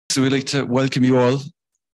So we'd like to welcome you all.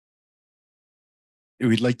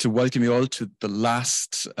 We'd like to welcome you all to the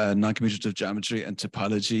last non-commutative geometry and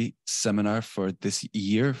topology seminar for this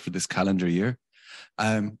year, for this calendar year.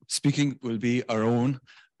 Speaking will be our own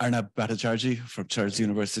Arnab Bhattacharjee from Charles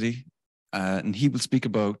University, and he will speak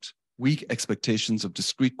about weak expectations of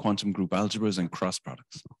discrete quantum group algebras and cross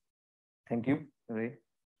products. Thank you, Ray.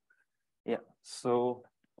 Yeah, so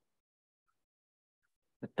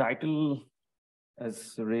the title,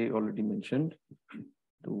 as Ray already mentioned,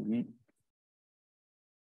 the weak.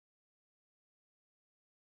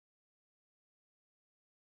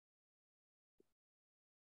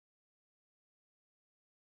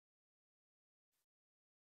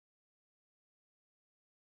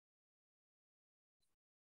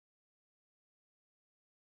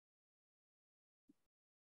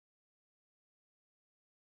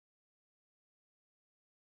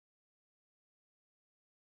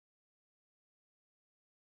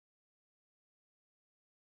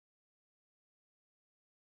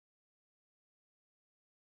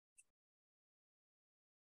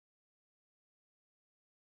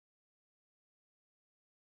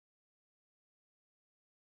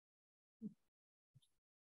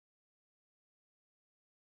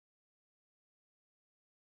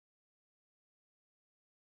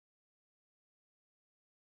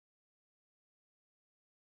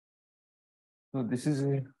 So this is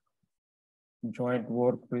a joint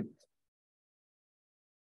work with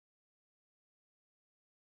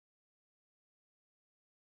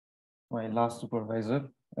my last supervisor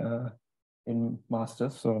in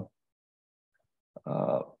masters. So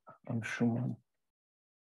I'm Shuman.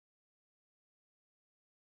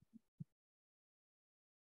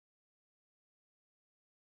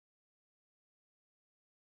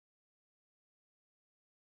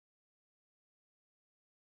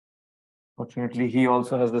 Fortunately, he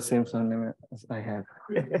also has the same surname as I have.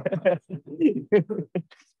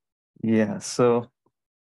 Yeah, so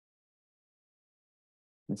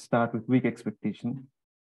let's start with weak expectation.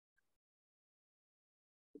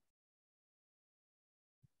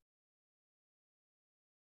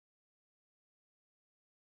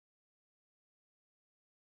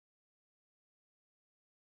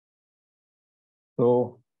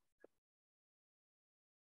 So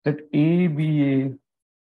let A be a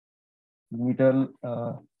middle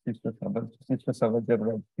sister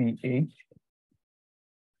subalgebra PH.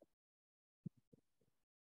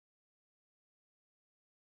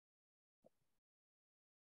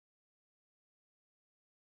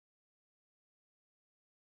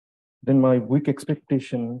 Then my weak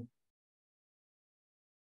expectation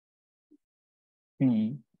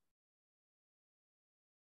P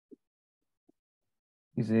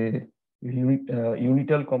is a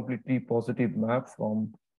unital completely positive map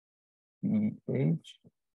from PH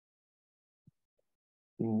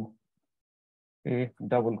to a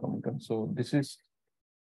double commutant. So this is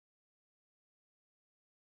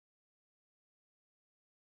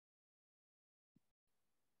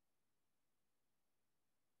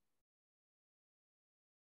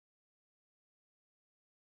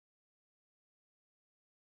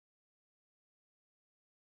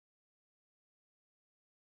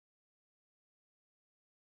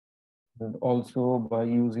and also by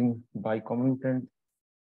using bicommutant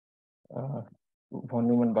von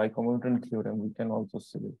Neumann bicommutant theorem, we can also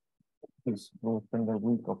say this both under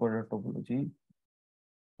weak operator topology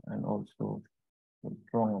and also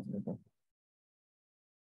strong operator,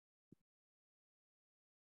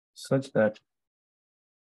 such that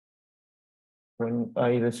when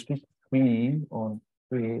I restrict P on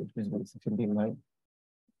A, which is basically my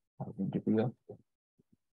identity,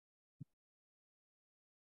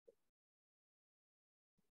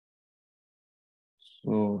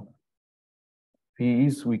 so P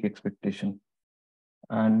is weak expectation,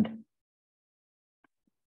 and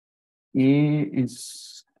A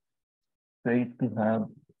is said to have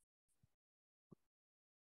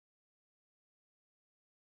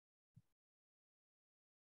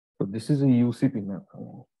so this is a UCP map.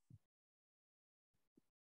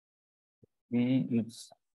 B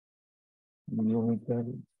is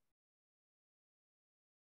unital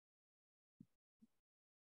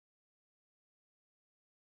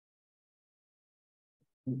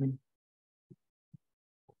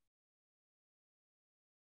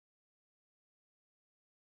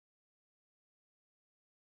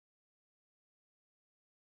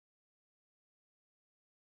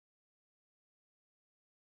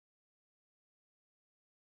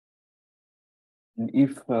and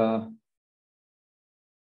if A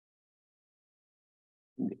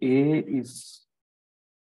is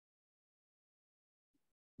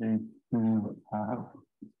to have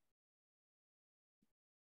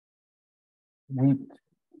weak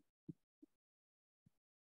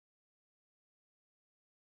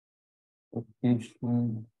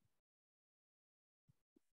expectation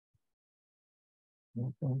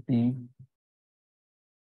property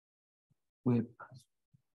with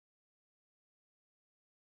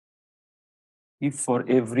if for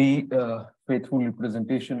every faithful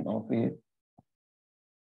representation of a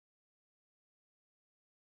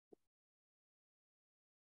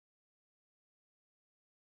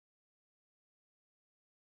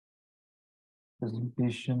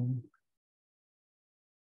presentation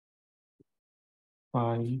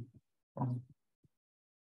phi of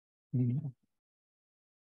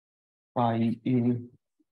phi A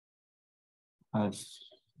has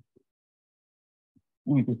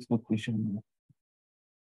weak expectation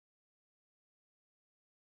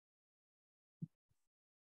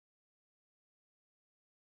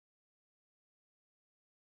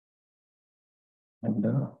and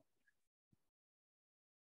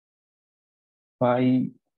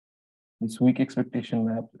phi this weak expectation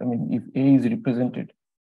map. I mean, if A is represented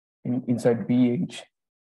inside BH,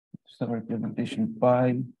 some representation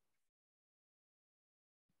phi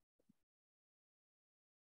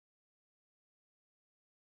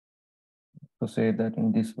to say that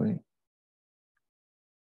in this way.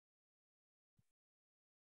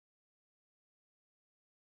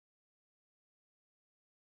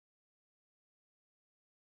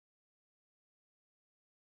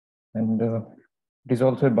 And it is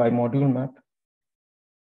also a bimodule map.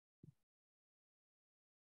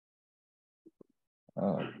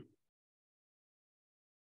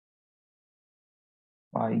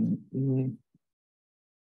 Phi A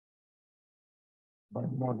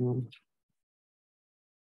bimodule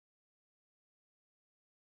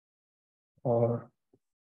or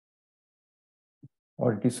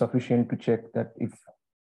it is sufficient to check that if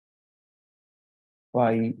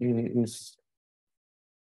phi A is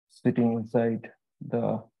sitting inside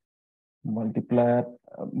the multiplicative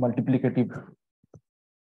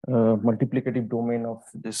domain of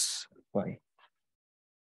this phi.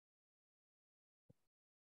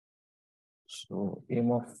 So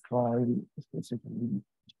M of phi is basically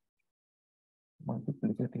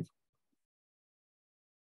multiplicative.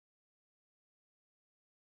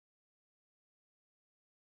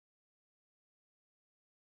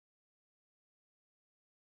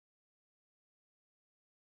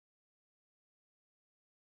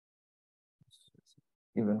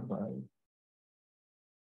 Given by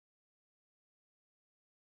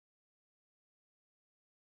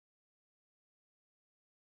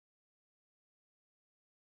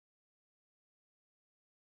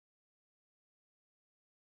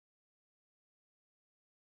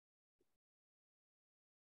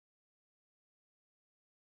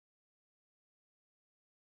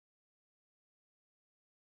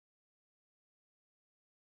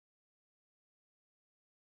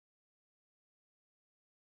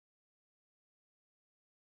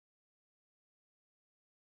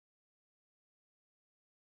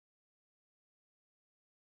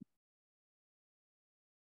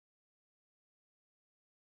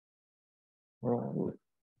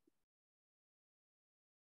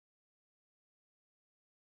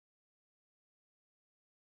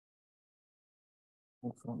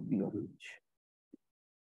from the orange.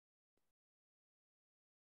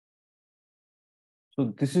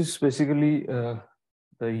 So this is basically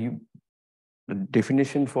the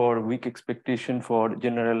definition for weak expectation for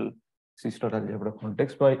general C-star algebra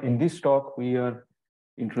context. But in this talk, we are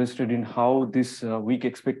interested in how this weak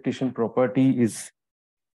expectation property is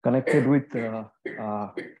connected with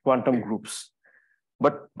quantum groups.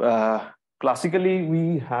 But classically,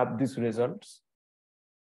 we have these results.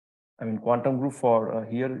 I mean, quantum group for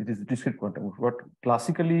here, it is discrete quantum group. But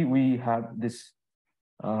classically, we have this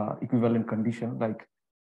equivalent condition, like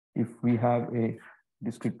if we have a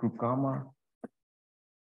discrete group gamma,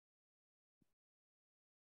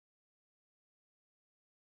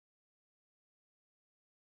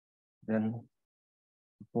 then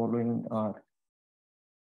the following are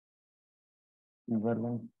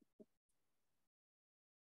equivalent.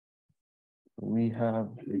 We have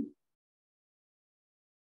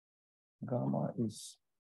gamma is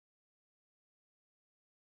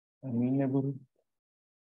amenable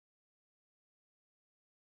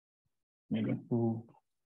to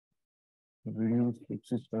reduce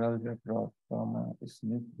existential algebra of gamma is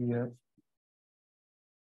nuclear.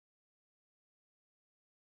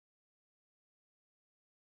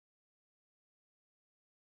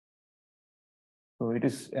 So it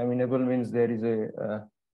is amenable means there is a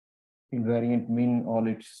invariant mean all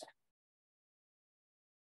its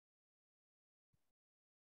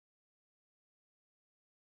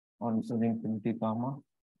on infinity gamma.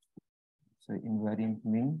 So invariant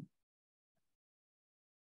mean.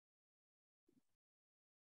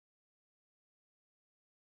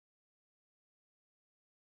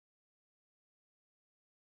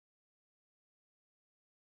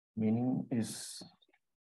 Meaning is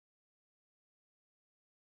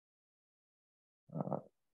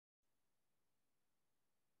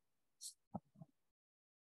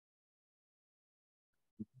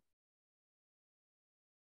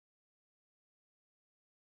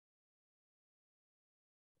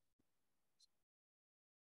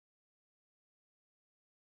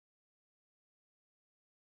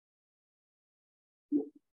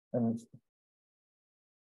and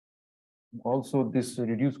also this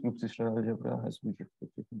reduced group system algebra has weak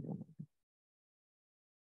expectation.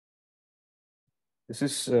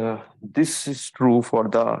 This is true for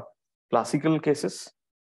the classical cases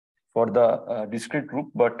for the discrete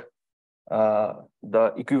group, but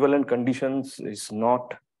the equivalent conditions is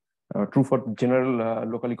not true for general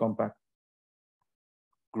locally compact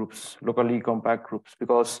groups,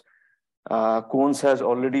 because Cones has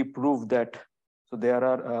already proved that. So there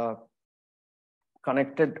are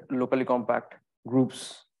connected locally compact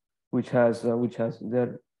groups which has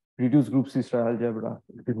their reduced group system algebra.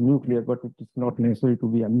 It is nuclear, but it is not necessary to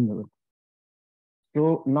be amenable.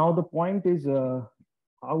 So now the point is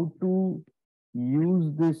how to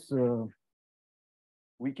use this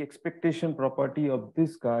weak expectation property of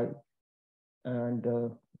this guy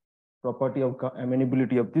and property of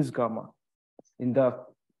amenability of this gamma in the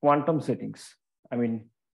quantum settings. I mean,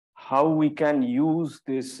 how we can use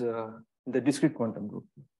this the discrete quantum group.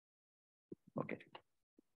 Okay.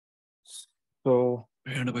 So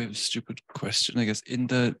I have a stupid question, I guess.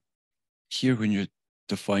 Here when you're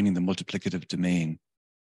defining the multiplicative domain,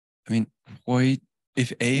 I mean, why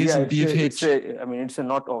if A is in BFH? It's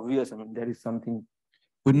not obvious. I mean, there is something.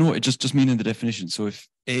 But no, it just mean in the definition. So if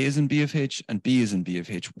A is in BFH and B is in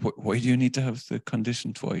BFH, why do you need to have the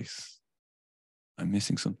condition twice? I'm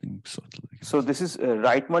missing something subtle. So this is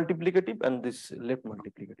right multiplicative and this left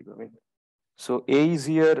multiplicative. I mean, so A is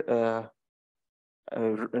here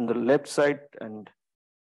in the left side and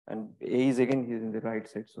A is again here in the right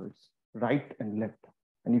side. So it's right and left.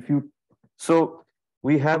 And if you, so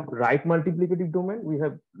we have right multiplicative domain, we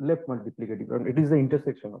have left multiplicative, and it is the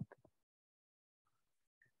intersection of them.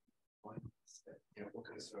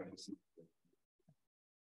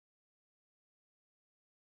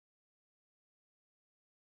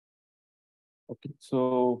 Okay,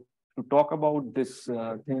 so to talk about this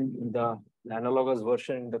thing in the analogous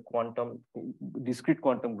version in the discrete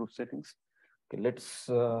quantum group settings, okay, let's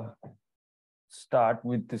start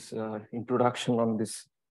with this introduction on this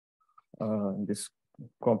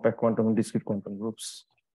compact quantum and discrete quantum groups.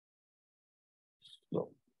 So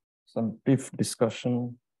some brief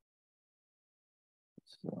discussion.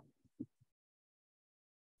 So,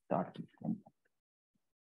 start with compact.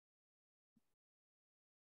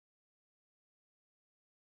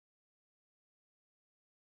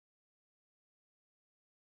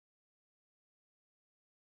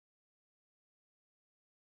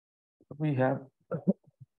 We have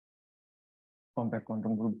compact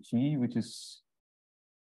quantum group G, which is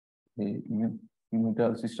a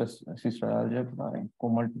unital sister algebra and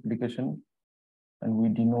co-multiplication, and we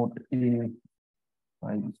denote A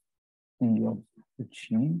by C of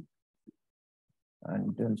G,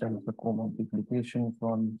 and delta is the co-multiplication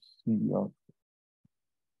from C of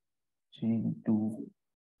G to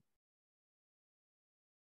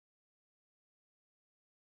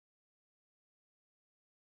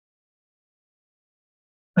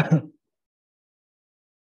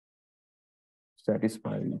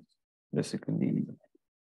satisfy basically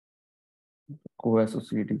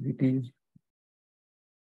co-associativity.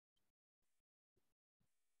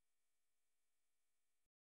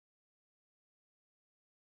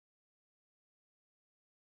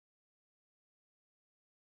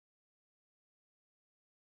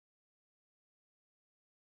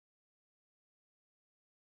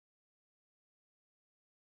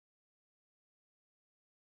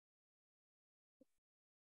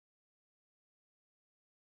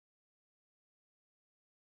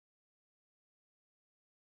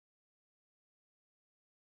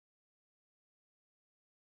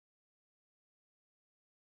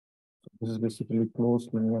 This is basically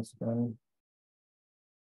closed linear span.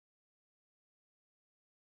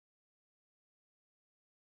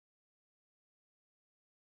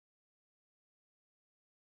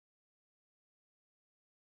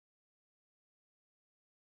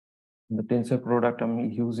 The tensor product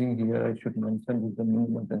I'm using here, I should mention, is the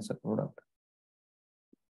minimum tensor product.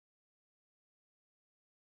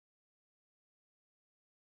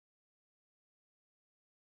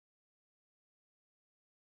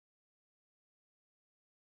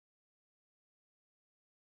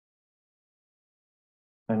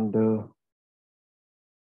 And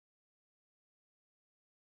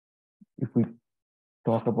if we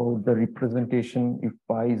talk about the representation, if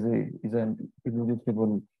pi is an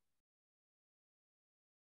irreducible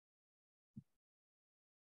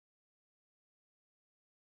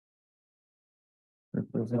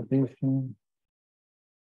representation,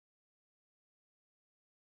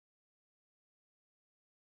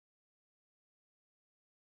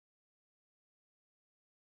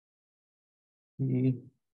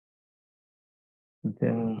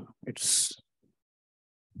 then it's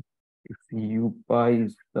if u pi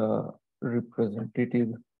is the representative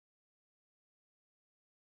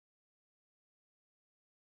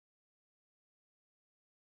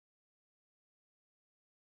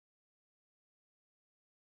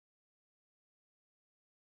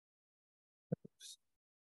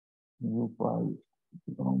u pi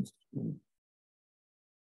belongs to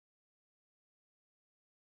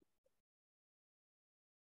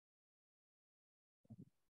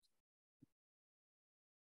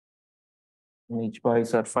H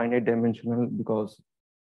pi's are finite dimensional because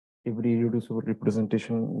every irreducible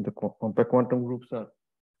representation in the compact quantum groups are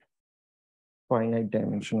finite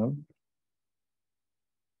dimensional.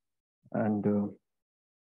 And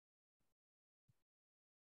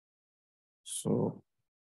so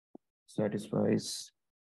satisfies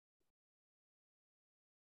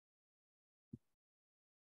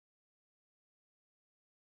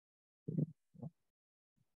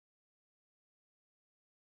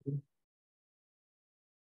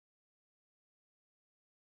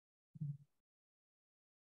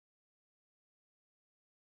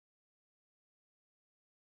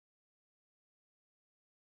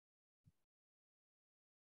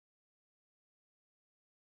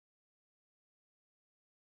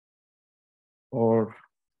or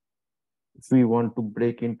if we want to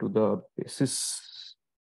break into the basis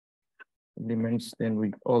elements, then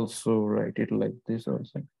we also write it like this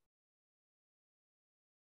also.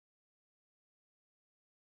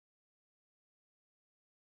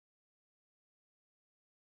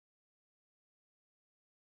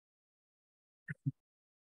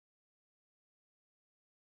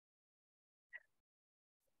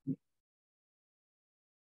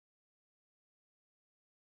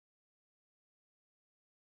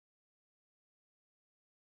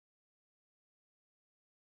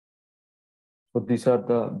 So these are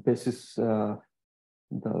the basis, the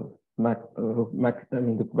the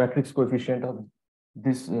matrix coefficient of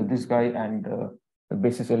this guy and the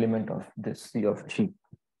basis element of this C of G.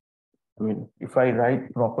 I mean, if I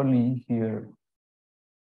write properly here,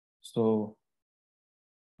 so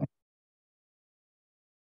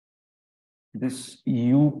this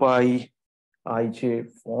U pi ij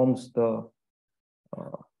forms the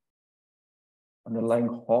underlying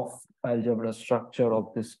Hopf algebra structure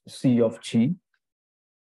of this C of G.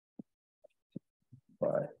 By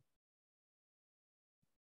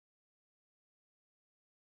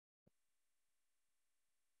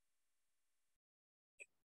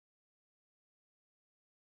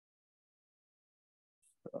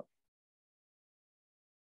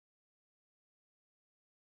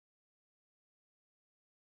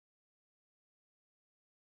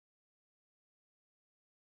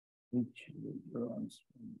which runs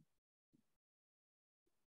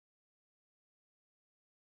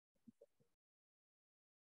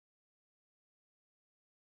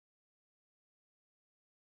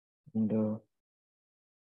and the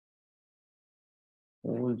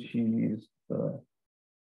whole G is the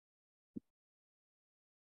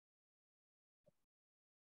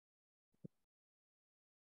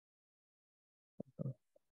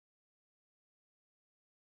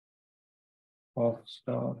Hopf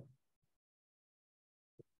star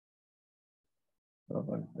C of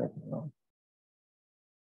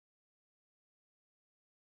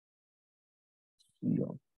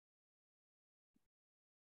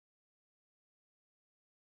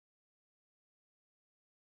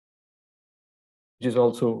which is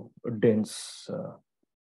also dense.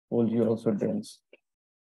 Whole G also dense.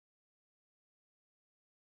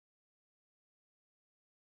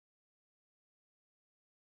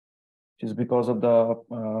 Which is because of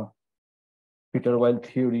the Peter Weil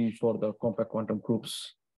theory for the compact quantum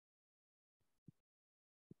groups.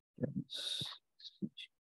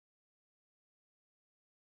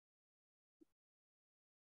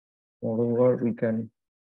 Moreover, we can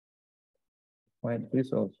find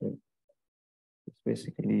this also. It's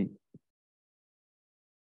basically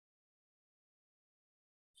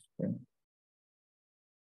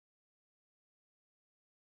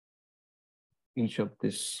each of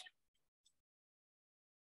this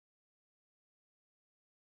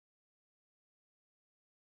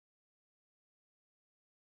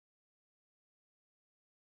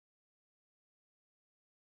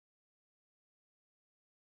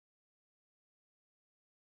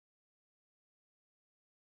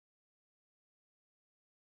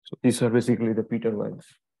So these are basically the Peter-Wise.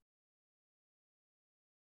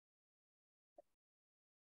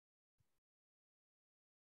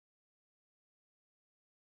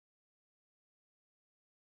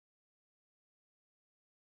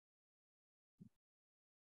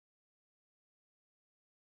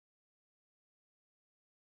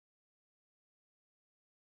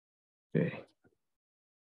 Okay.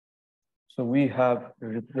 So we have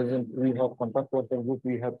contact quantum group,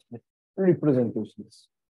 we have representations.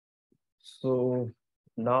 So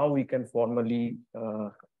now we can formally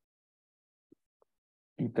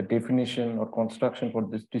give the definition or construction for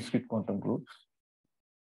this discrete quantum groups.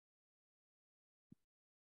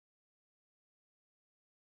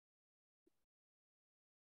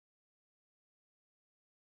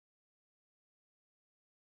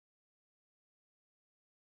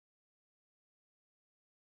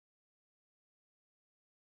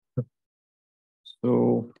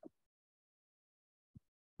 So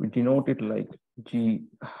we denote it like G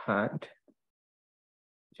hat,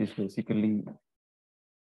 which is basically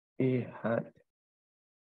A hat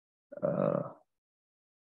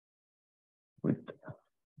with,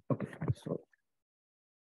 okay, so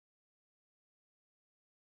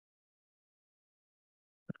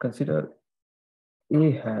consider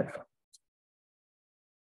A hat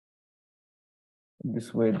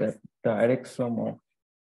this way, that direct sum of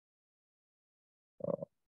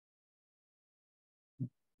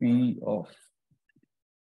P of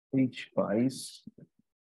H pi's,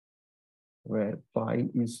 where pi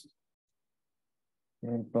is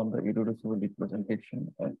from the irreducible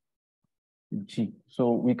representation of G.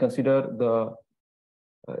 So we consider the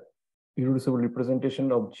irreducible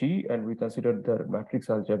representation of G, and we consider the matrix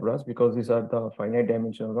algebras because these are the finite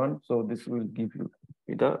dimensional one. So this will give you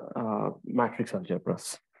the matrix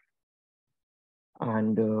algebras.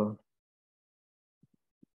 And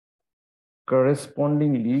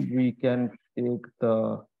correspondingly, we can take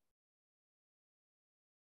the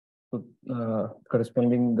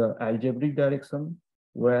corresponding the algebraic direction,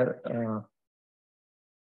 where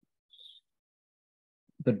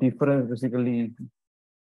the difference basically,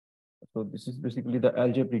 so this is basically the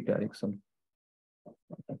algebraic direction.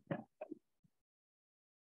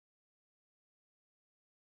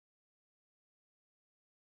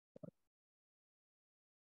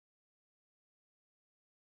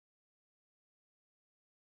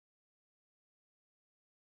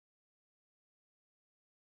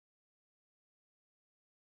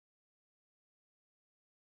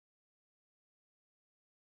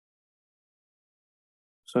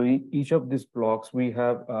 So each of these blocks, we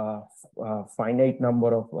have a finite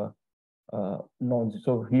number of nons.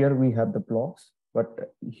 So here we have the blocks,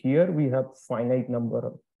 but here we have finite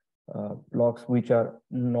number of blocks which are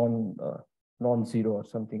non-zero or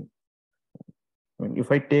something. I mean, if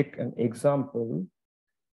I take an example,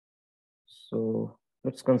 so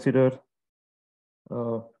let's consider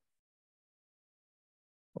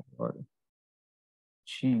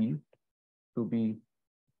G to be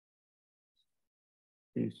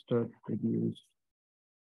reduced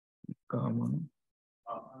common.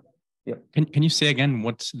 Yeah. Can you say again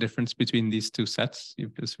what's the difference between these two sets?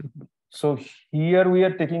 So here we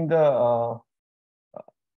are taking the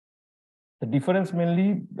difference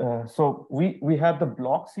mainly. So we have the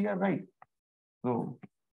blocks here, right? So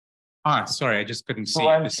sorry, I just couldn't see.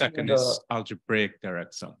 The second is algebraic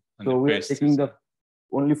direct sum. So we are taking the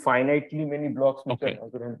only finitely many blocks. Okay.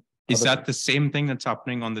 Is that the same thing that's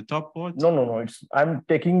happening on the top board? No. I'm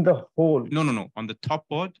taking the whole. No. On the top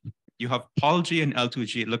board, you have Pol G and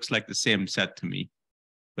L2G. It looks like the same set to me.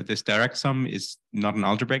 But this direct sum is not an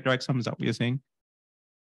algebraic direct sum. Is that what you're saying?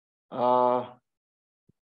 No.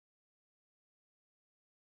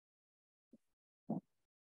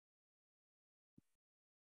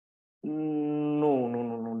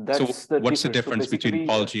 That's so what's the difference between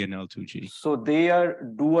Pol G and L2G? So they are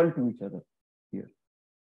dual to each other here.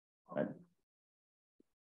 And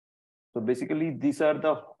so basically, these are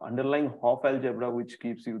the underlying Hopf algebra, which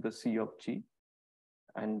gives you the C of G.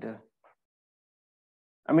 And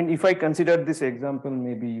I mean, if I consider this example,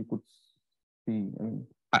 maybe you could see.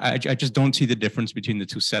 I just don't see the difference between the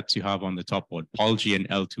two sets you have on the top board, Pol G and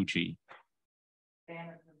L2G.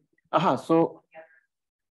 So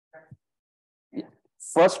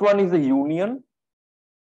first one is the union,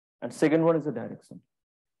 and second one is the direct sum.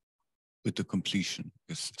 With the completion.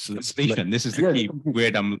 So completion, this is the key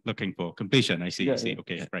word I'm looking for. Completion, I see.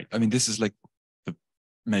 Okay, right. I mean, this is like the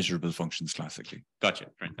measurable functions classically. Gotcha,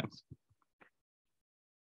 right, thanks.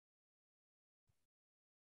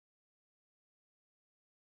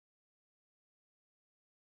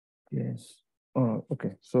 Yes.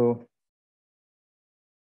 Okay, so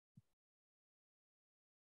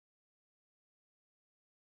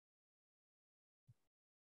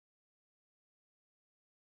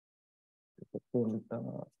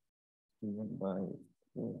delta given by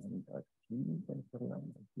lambda G and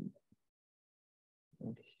lambda G.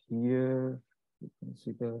 And here we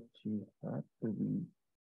consider G hat to be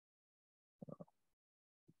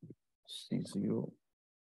C0.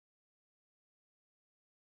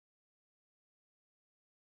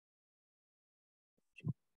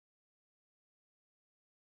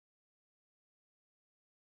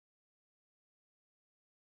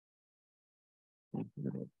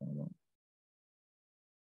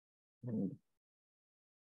 And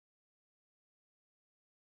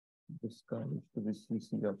this guy is to be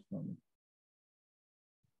CC of one.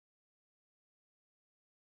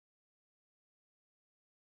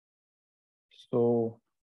 So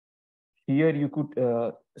here you could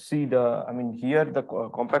see the, I mean, here the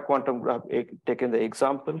compact quantum graph taken the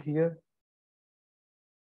example here.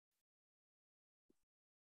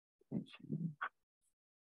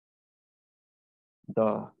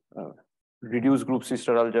 The reduced group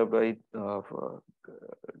sister algebra of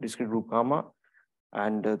discrete group gamma,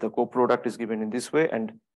 and the co-product is given in this way,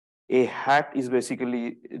 and A hat is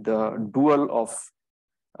basically the dual of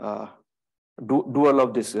dual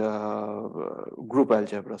of this group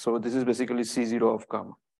algebra. So this is basically C0 of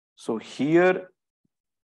gamma. So here,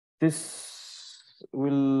 this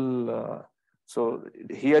will, so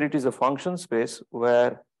here it is a function space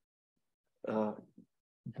where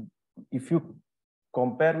if you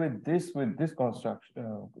compare with this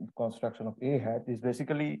construction of A hat, is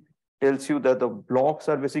basically tells you that the blocks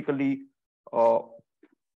are basically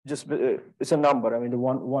just it's a number. I mean, the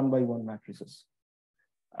one by one matrices.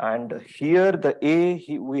 And here the A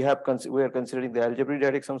we are considering the algebraic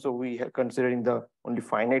direct sum, so we are considering the only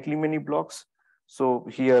finitely many blocks. So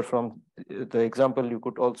here from the example you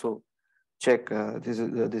could also check this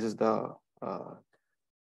is the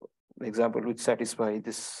example which satisfy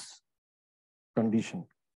this condition.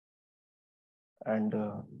 And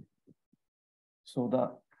so the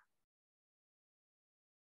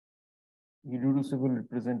irreducible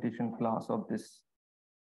representation class of this,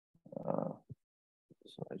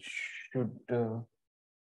 so I should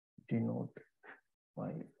denote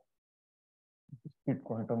my discrete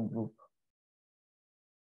quantum group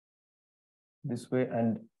this way,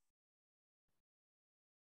 and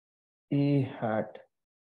A hat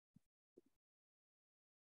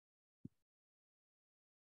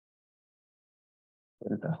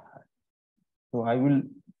delta hat. So I will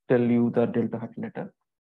tell you the delta hat later.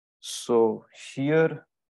 So here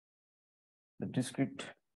the discrete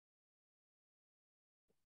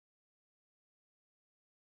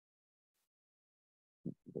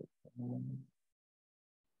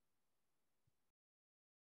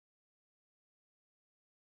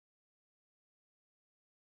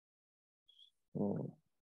so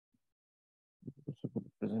the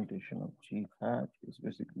representation of G hat is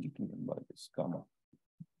basically given by this gamma.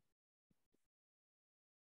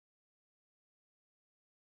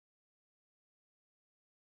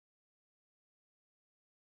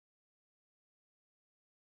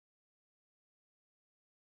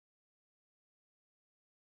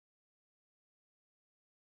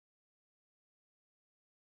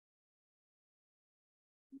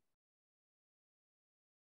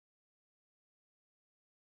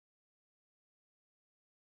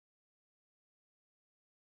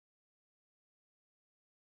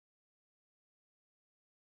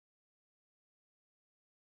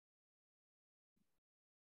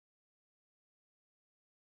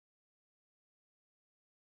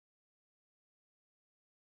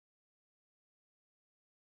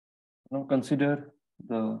 Now consider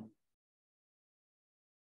the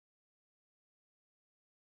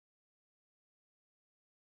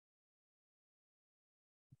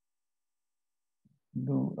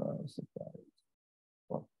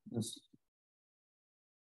this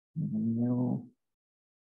mu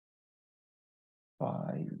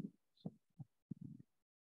phi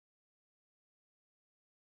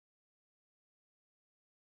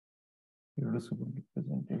irreducible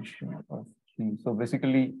representation of G. So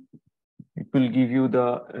basically, it will give you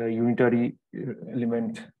the unitary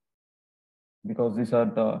element, because these are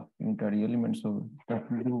the unitary elements. So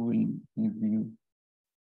W will give you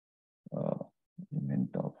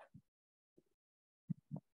element of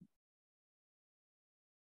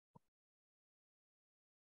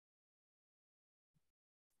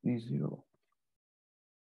C0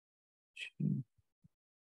 G.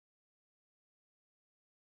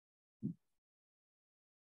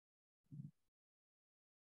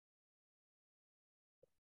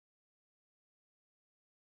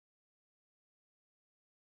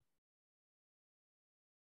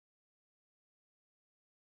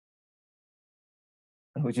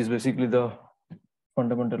 Which is basically the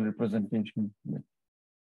fundamental representation.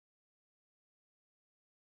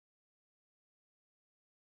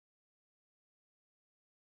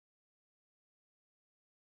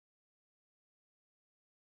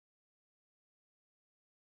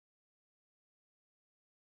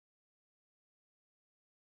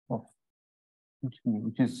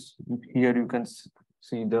 Which is here you can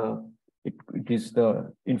see it is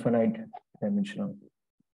the infinite dimensional,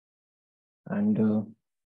 and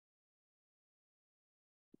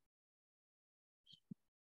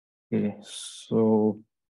okay, so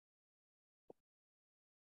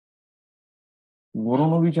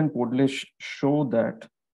Voronovich and Podlesh show that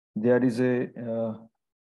there is a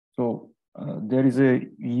there is a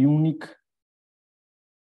unique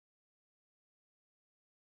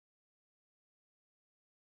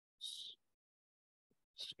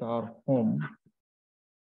star home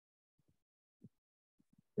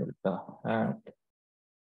delta hat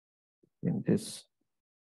in this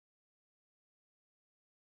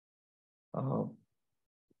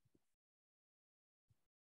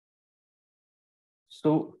so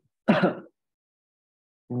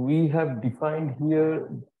we have defined here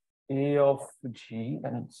A of G,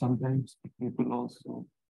 and sometimes people also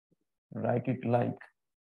write it like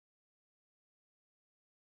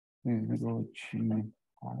V0 G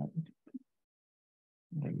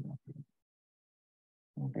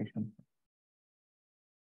notation.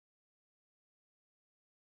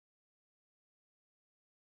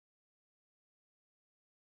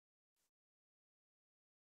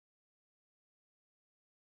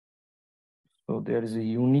 So there is a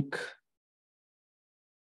unique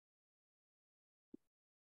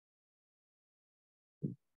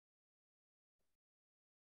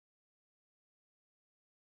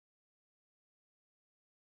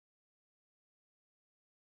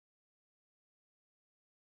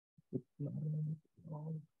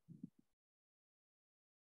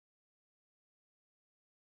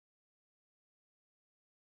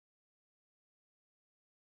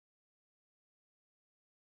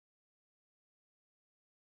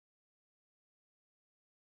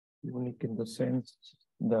unique in the sense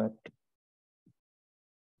that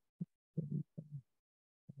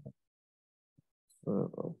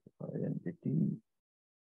of identity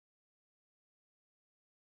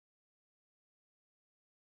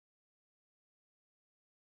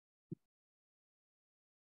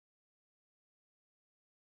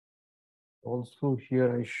also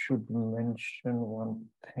here I should mention one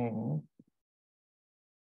thing.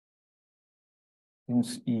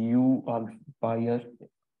 Since U alpha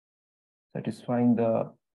satisfying the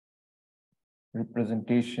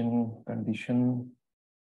representation condition,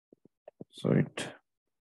 so it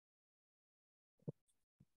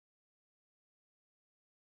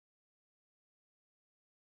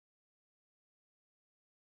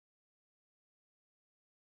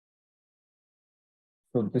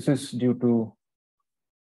so this is due to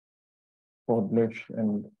Podlesh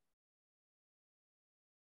and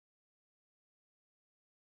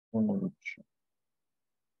Voronovich.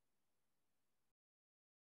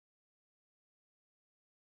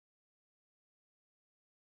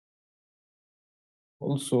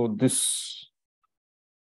 Also, this,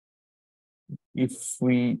 if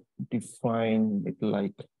we define it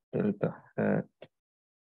like delta hat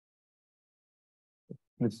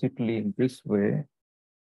explicitly in this way,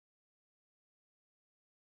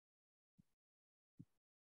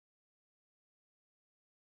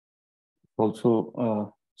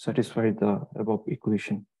 also satisfy the above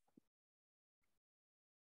equation.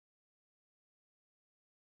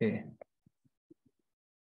 Okay.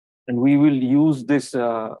 And we will use this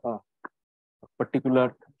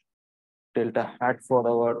particular delta hat for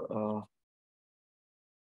our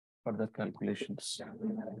further calculations.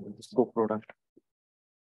 Scope product.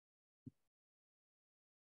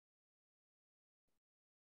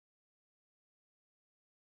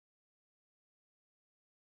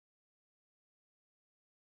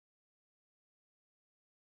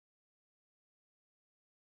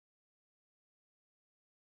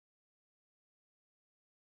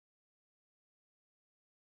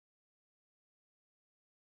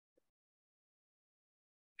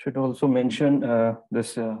 Should also mention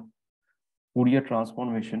this Fourier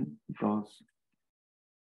transformation, because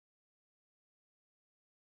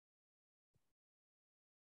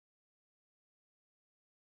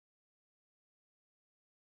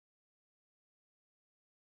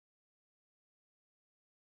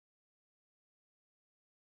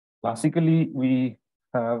classically we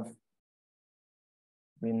have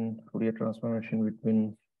been Fourier transformation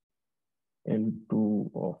between L2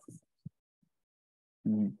 of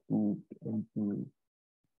P2 L2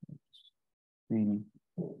 3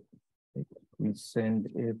 we send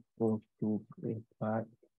F4 to F hat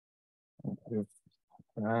and F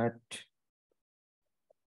hat,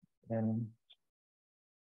 and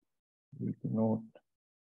we denote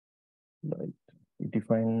like we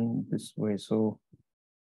define this way. So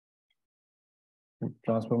the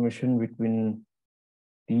transformation between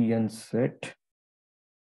T and set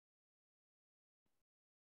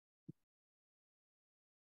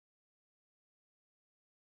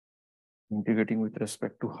integrating with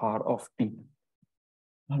respect to R of T,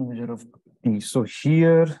 one measure of T. So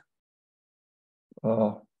here,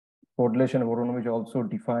 Podlesh and Voronovich also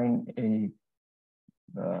define a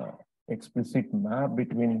explicit map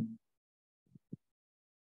between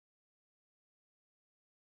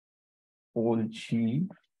pole G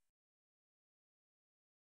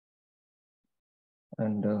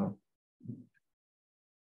and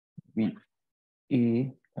V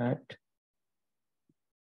A at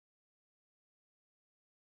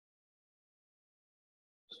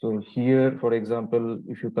so here, for example,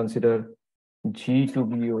 if you consider G to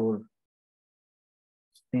be your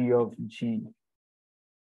C of G,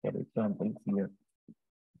 for example, here,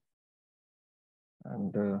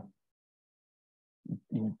 and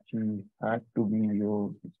G had to be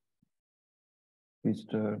your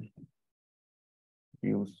sister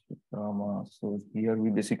use drama. So here we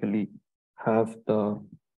basically have the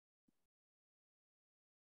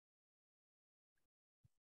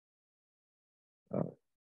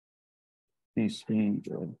these three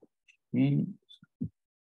E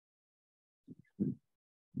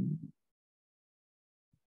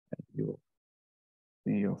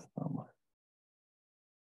C of drama.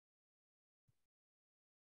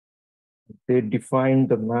 They define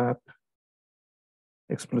the map,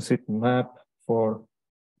 explicit map for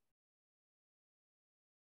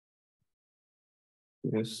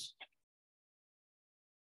this.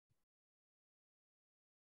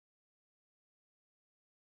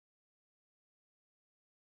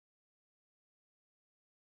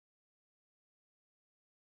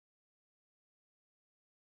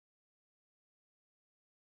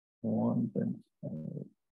 One then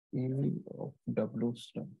A of W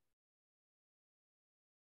star.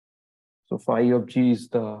 So phi of G is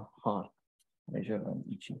the R measure on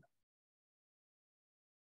G.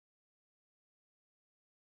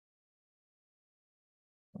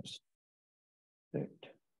 Set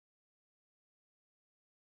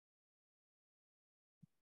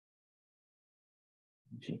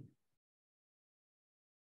G.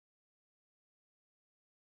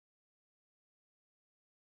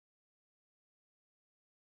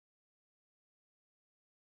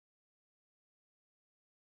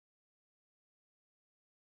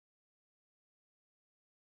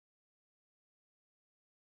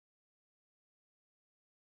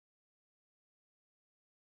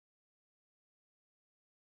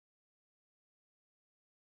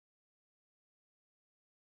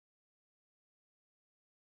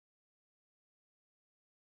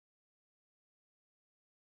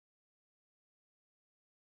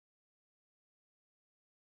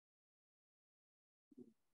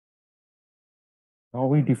 Now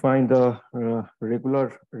we define the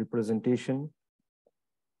regular representation.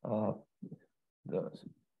 The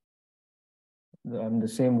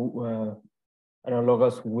same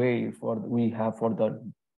analogous way for we have for the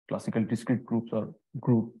classical discrete groups or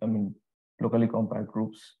locally compact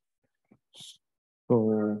groups.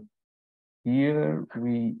 So here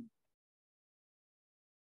we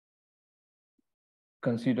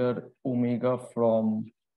consider omega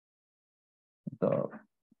from the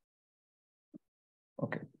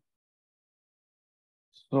okay.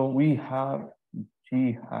 So we have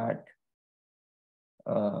G hat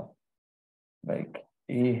like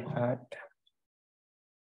A hat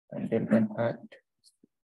and delta hat,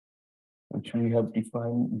 which we have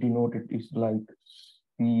denoted is like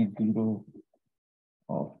C0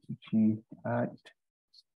 of G hat.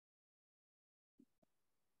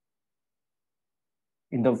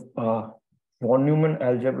 In the von Neumann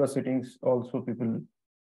algebra settings, also people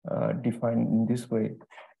define in this way.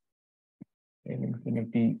 In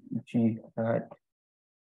infinity G hat,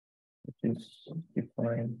 which is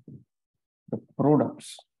defined the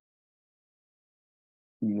products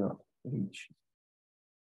here H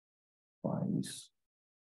phi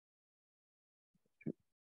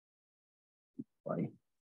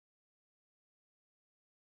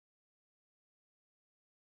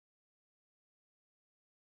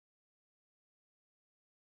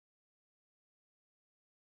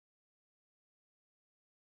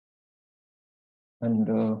and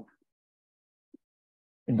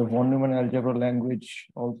in the von Neumann algebra language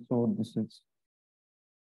also this is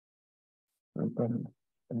written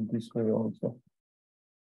in this way also.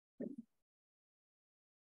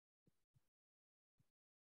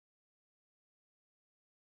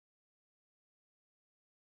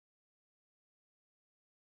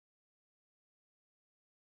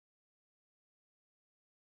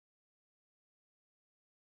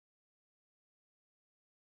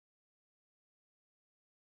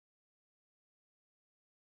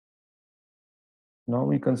 Now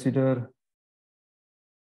we consider,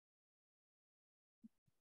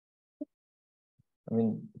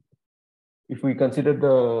 if we consider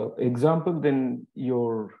the example, then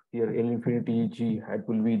your here L infinity G hat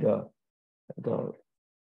will be the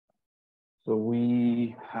so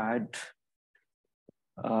we had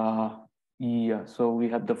yeah, so we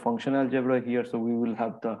have the function algebra here, so we will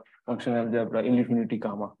have the function algebra L infinity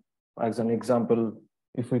gamma as an example.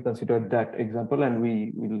 If we consider that example, and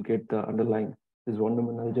we will get the underlying, this one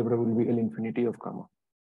dimensional algebra will be L infinity of gamma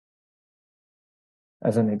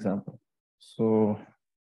as an example. So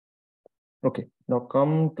okay, now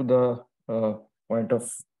come to the point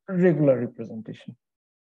of regular representation.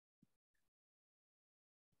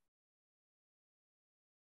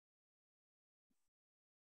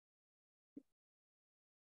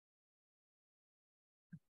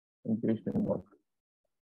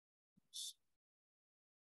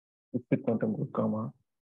 Discrete quantum group gamma.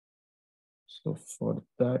 So for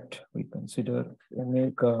that, we consider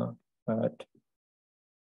omega hat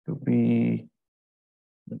to be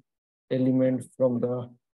the element from the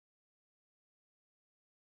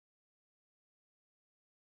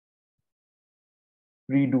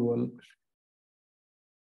pre-dual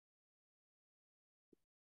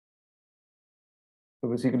so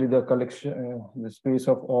basically the collection, the space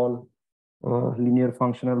of all linear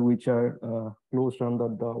functional which are closed under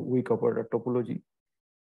the weak operator topology,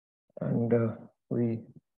 and we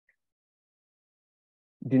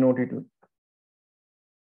denote it with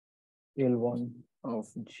L1 of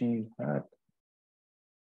G hat.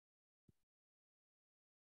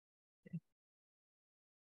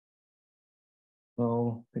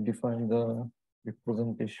 Now we define the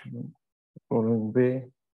representation the following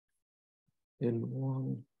way: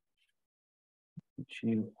 L1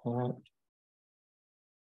 G hat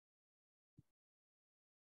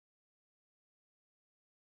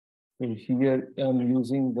and here I'm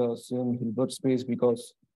using the same Hilbert space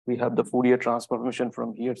because we have the Fourier transformation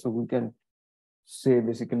from here, so we can say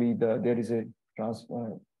basically there is a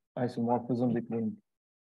isomorphism between.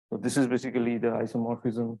 So this is basically the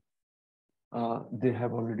isomorphism. They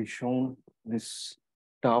have already shown this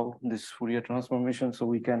tau, this Fourier transformation, so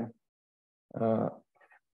we can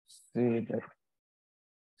say that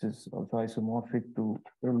this is also isomorphic to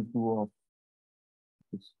L2 of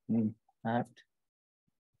this hat,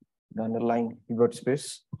 the underlying Hilbert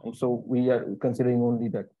space. And so we are considering only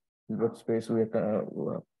that Hilbert space we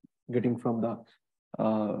are getting from the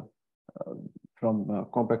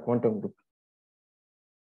compact quantum group.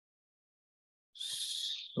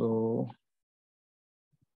 So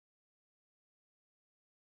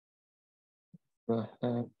the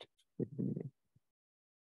hat would be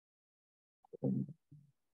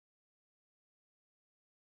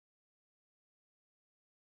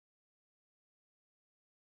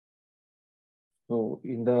so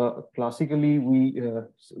in the classically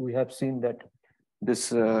we have seen that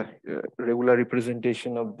this regular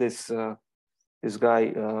representation of this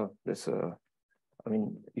guy I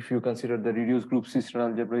mean, if you consider the reduced group system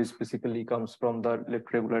algebra is basically comes from the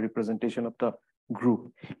regular representation of the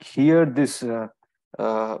group. Here, this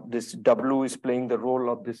this W is playing the role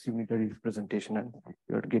of this unitary representation, and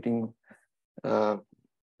you're getting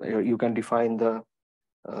you can define the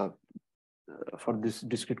for this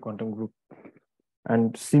discrete quantum group.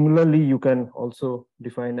 And similarly, you can also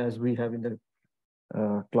define, as we have in the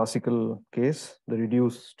classical case, the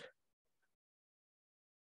reduced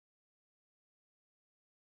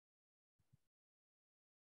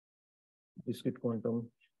discrete quantum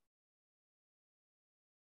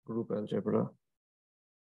group algebra.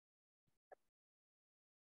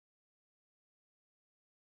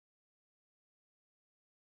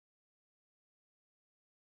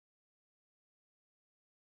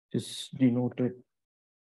 Is denoted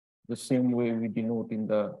the same way we denote in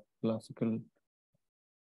the classical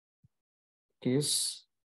case.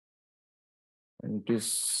 And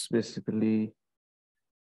this basically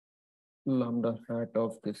lambda hat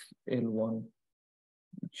of this L1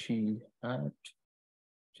 G hat,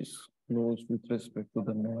 which is closed with respect to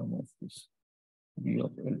the norm of this B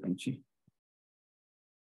of L2G.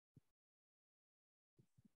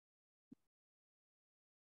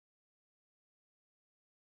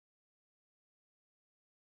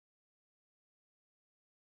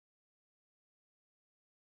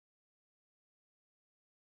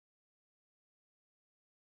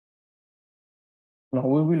 Now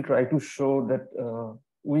we will try to show that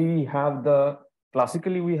we have the,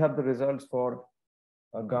 classically we have the results for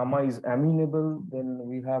gamma is amenable, then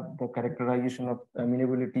we have the characterization of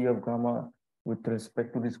amenability of gamma with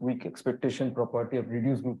respect to this weak expectation property of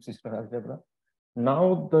reduced group system algebra.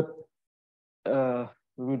 Now that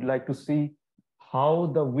we would like to see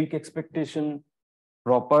how the weak expectation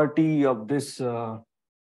property of this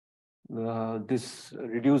this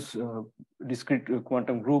reduced discrete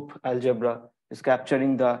quantum group algebra is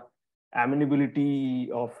capturing the amenability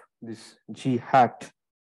of this G hat.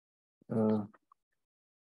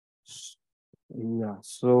 Yeah,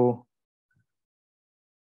 so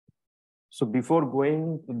before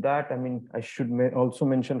going to that, I mean, I should also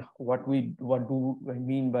mention what do I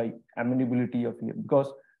mean by amenability of here,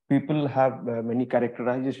 because people have many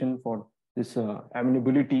characterization for this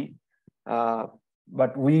amenability,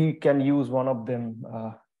 but we can use one of them.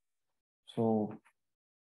 So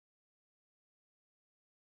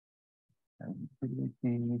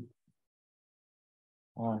amenability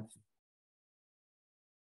of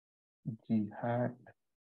G hat.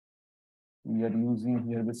 We are using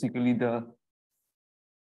here basically the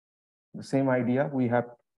same idea. We have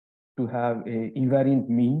to have a invariant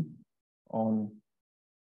mean on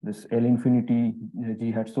this L infinity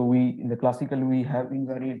G hat. So we in the classical we have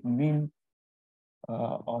invariant mean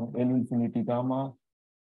on L infinity gamma.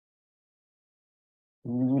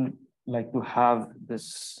 We will like to have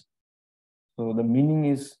this. So the meaning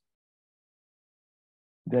is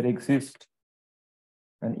there exists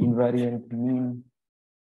an invariant mean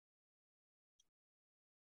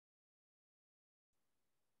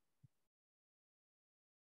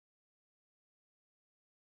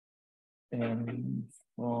and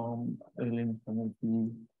from L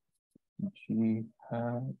infinity G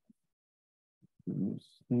hat to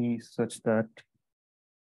C such that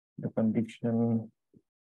the condition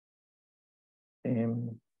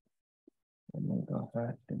M omega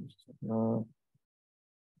hat is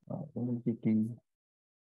identity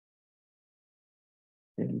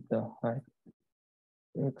delta hat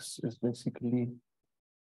X is basically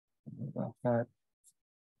omega hat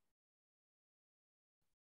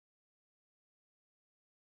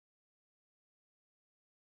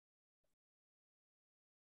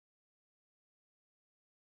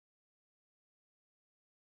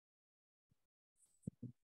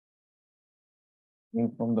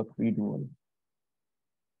from the free dual.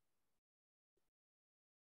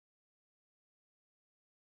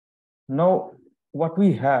 Now, what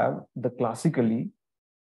we have the classically,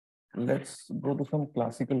 let's go to some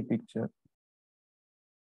classical picture.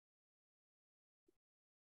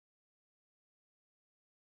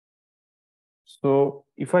 So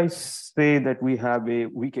if I say that we have a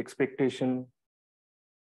weak expectation,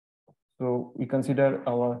 so we consider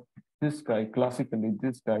this guy classically,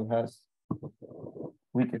 this guy has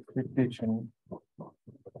weak expectation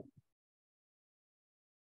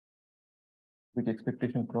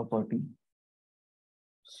property.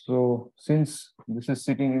 So since this is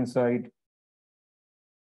sitting inside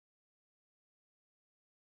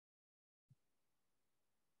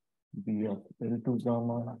B of L2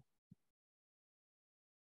 gamma,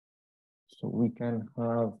 so we can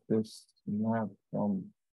have this map from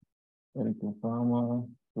L2 gamma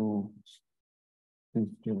to this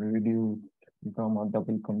reduced gamma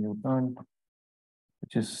double commutant,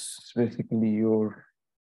 which is basically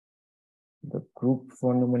the group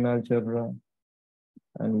fundamental algebra,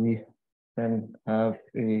 and we can have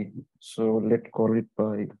so let's call it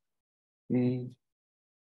by E,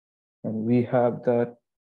 and we have that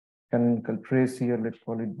canonical trace here, let's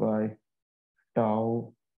call it by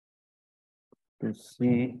tau to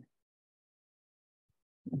see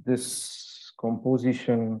this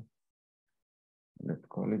composition, let's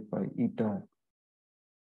call it by eta.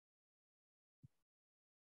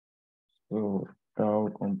 So tau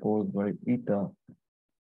composed by eta.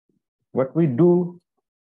 What we do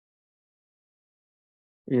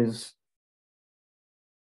is,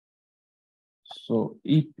 so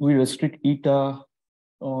we restrict eta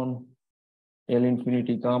on L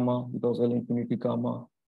infinity gamma, because L infinity gamma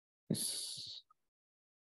is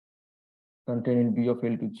contained in B of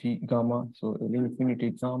L to G gamma. So L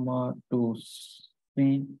infinity gamma to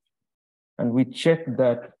C, and we check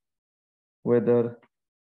that whether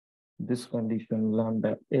this condition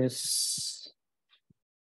lambda S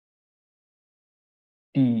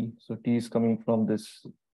T, so T is coming from this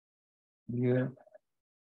here,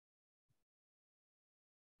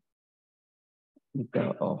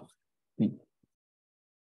 eta of T.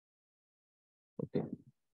 Okay.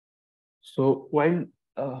 So while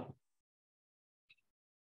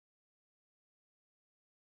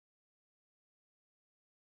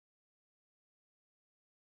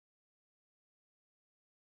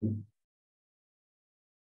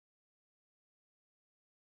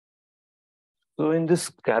so in this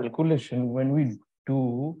calculation, when we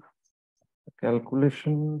do a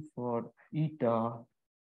calculation for eta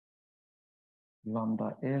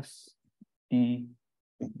lambda S T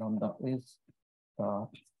lambda S star.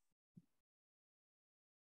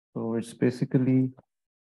 So it's basically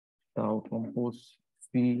tau compose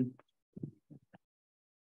phi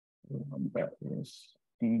lambda s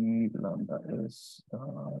t lambda s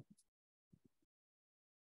star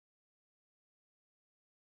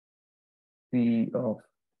phi of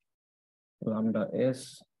lambda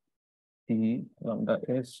s t lambda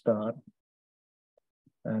s star.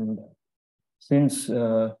 And since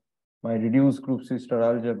my reduced group C-star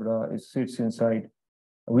algebra sits inside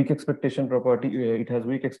a weak expectation property, it has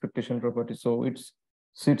weak expectation property, so it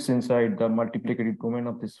sits inside the multiplicative domain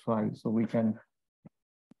of this phi. So we can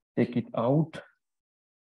take it out.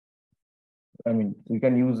 I mean, we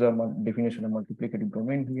can use a definition of multiplicative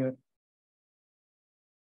domain here.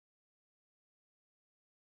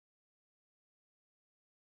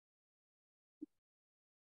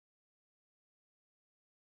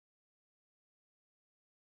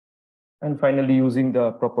 And finally, using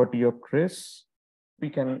the property of trace,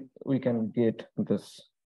 we can get this,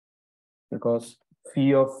 because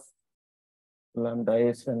phi of lambda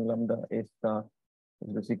s and lambda s star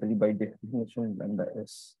is basically by definition lambda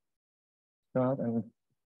s star and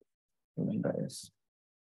lambda s.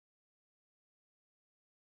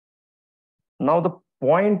 Now the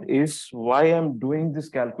point is why I'm doing this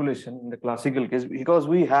calculation in the classical case, because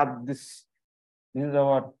we have this is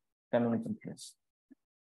our canonical case.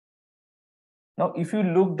 Now, if you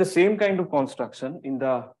look the same kind of construction in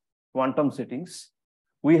the quantum settings,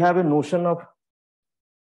 we have a notion of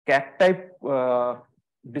cat type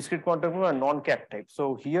discrete quantum group and non-cat type.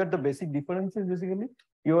 So here the basic difference is basically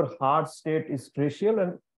your hard state is tracial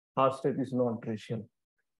and hard state is non-tracial.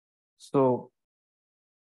 So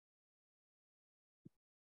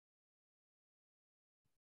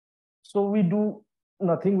we do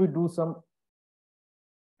nothing, we do some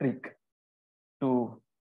trick to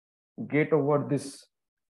get over this,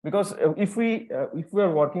 because if we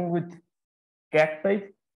are working with cat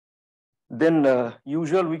type, then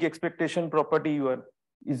usual weak expectation property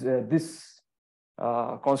is this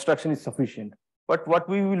construction is sufficient. But what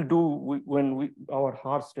we will do when our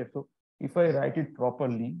hard state, so if I write it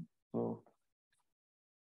properly, so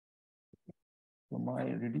my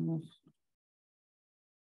reduce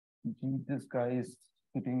G, this guy is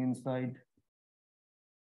sitting inside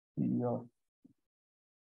the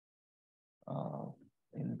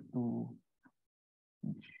L2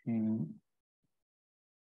 G.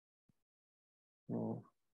 So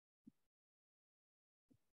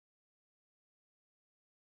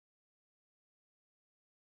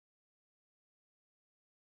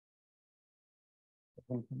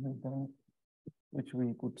which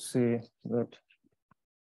we could say that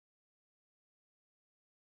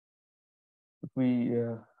if we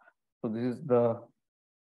so this is the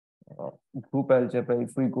group algebra.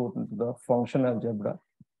 If we go into the function algebra,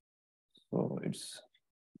 so it's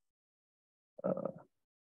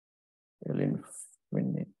L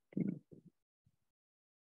infinity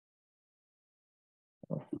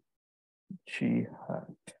of G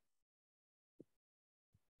hat.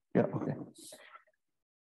 Yeah, okay.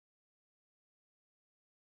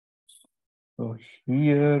 So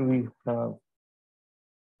here we have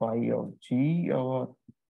phi of G,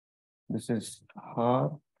 this is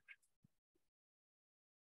R.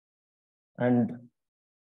 And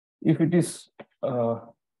if it is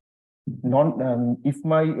if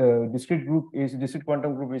my discrete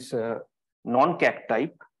quantum group is non-cat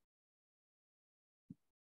type,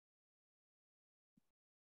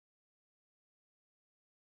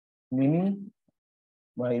 meaning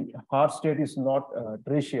my hard state is not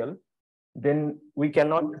tracial, then we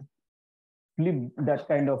cannot flip that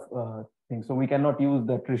kind of thing. So we cannot use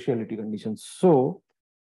the traciality conditions. So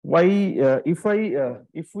why if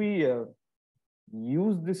we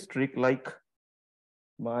use this trick, like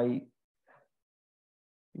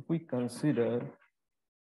if we consider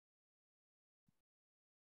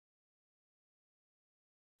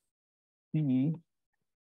P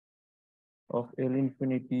of L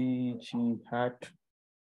infinity G hat,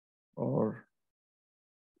 or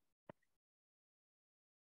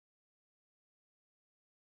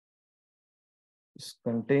is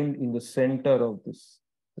contained in the center of this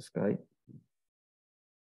guy.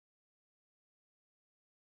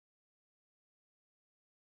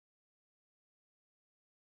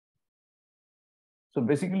 So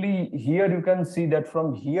basically here you can see that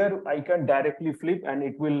from here I can directly flip and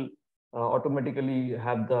it will automatically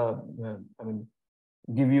have the,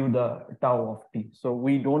 give you the tau of t. So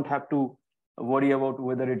we don't have to worry about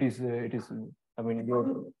whether it is,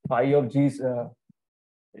 your phi of G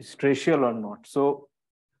is tracial or not. So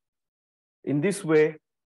in this way,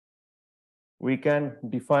 we can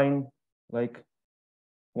define like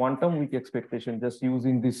quantum weak expectation just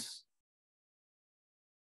using this.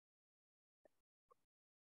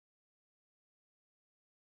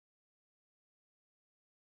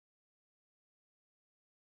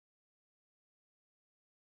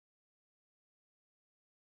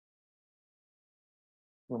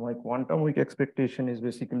 So my quantum weak expectation is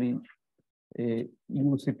basically a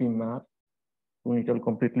UCP map, unital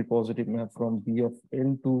completely positive map from B of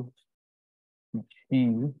N to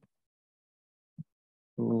G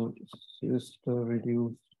to sister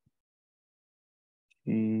reduced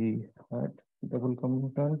G hat double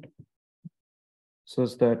commutant,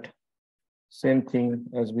 such that same thing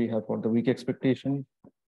as we have for the weak expectation.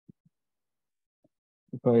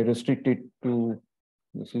 If I restrict it to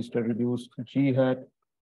the sister reduced G hat,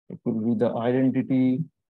 it will be the identity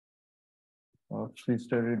of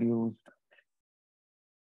sister reduced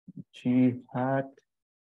G hat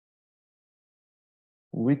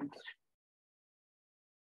with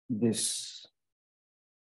this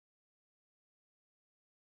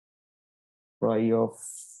phi of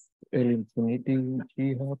L infinity G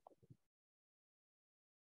hat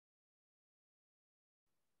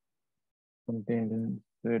contained in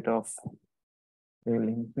set of L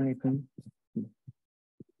infinity.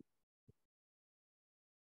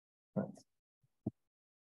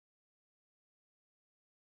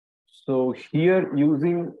 So here,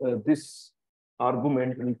 using this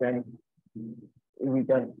argument, we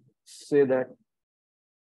can say that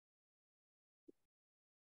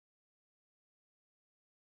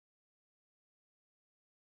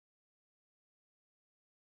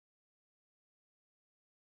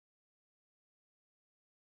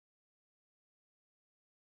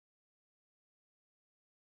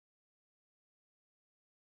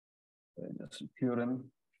that's a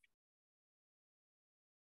theorem.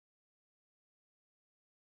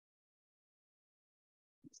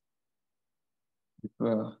 If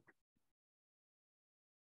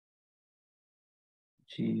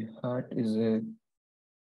G hat is a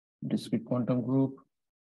discrete quantum group,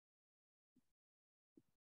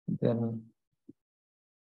 then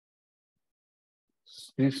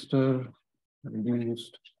sister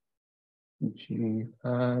reduced G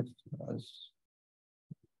hat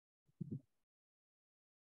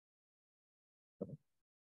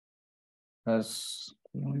as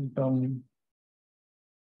quantum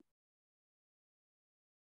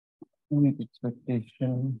weak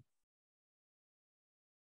expectation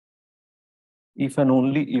if and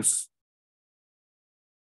only if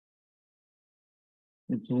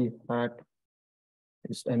G hat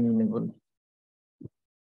is amenable.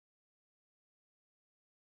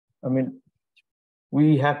 I mean,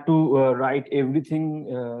 we have to write everything.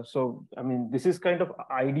 So, I mean, this is kind of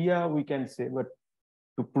idea we can say, but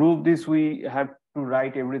to prove this, we have to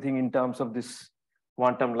write everything in terms of this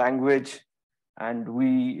quantum language. And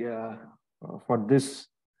we, for this,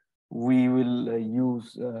 we will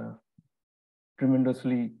use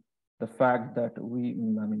tremendously the fact that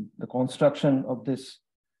the construction of this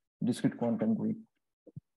discrete quantum group.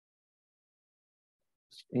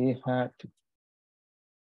 A hat,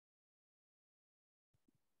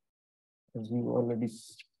 as you already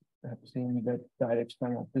have seen, that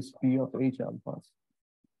direction of this P of H alphas.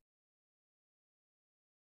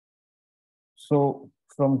 So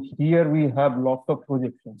from here, we have lots of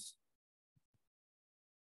projections.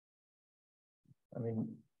 I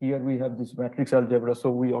mean, here we have this matrix algebra,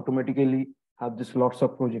 so we automatically have this lots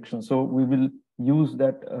of projections. So we will use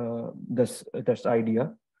that this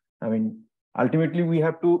idea. I mean, ultimately we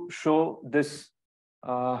have to show this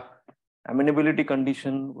amenability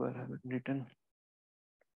condition. Where have it written?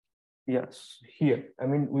 Yes, here. I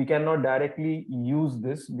mean, we cannot directly use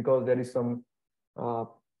this because there is some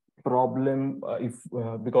problem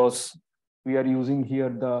because we are using here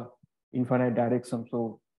the infinite direct sum.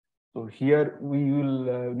 So here we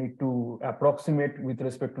will need to approximate with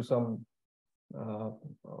respect to some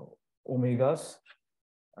omegas,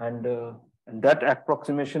 and that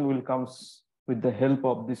approximation will comes with the help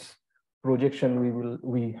of this projection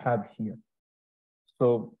we have here.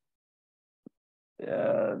 So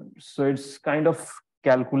so it's kind of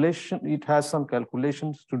calculation. It has some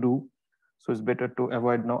calculations to do, so it's better to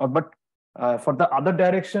avoid now. But for the other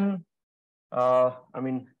direction, I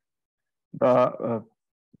mean,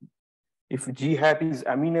 if G hat is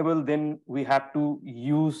amenable, then we have to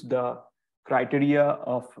use the criteria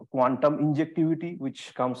of quantum injectivity,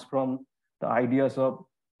 which comes from the ideas of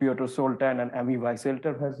Piotr Soltan and Amy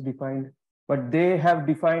Weisselter has defined. But they have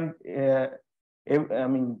defined, I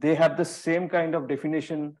mean, they have the same kind of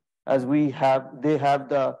definition as we have. They have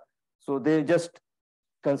so they just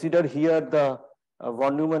consider here the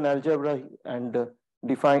von Neumann algebra and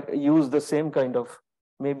use the same kind of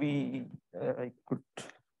maybe I could.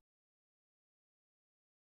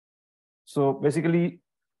 So basically,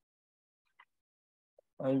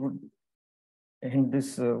 I would end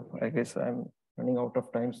this. I guess I'm running out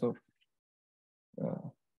of time. So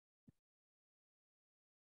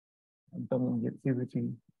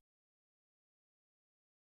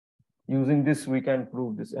using this, we can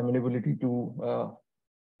prove this amenability to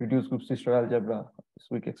reduced group sister algebra, this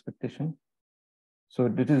weak expectation. So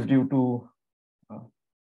this is due to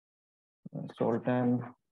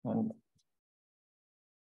Soltan and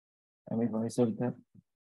myself there.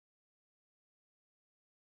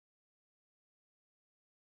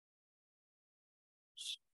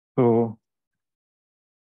 So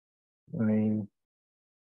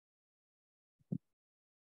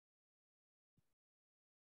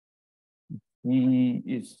he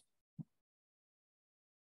is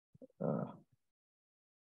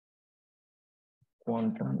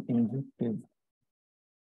quantum injective.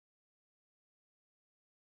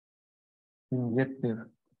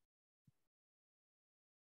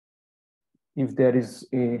 If there is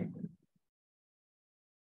a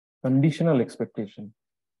conditional expectation.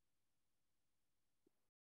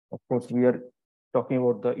 Of course, we are talking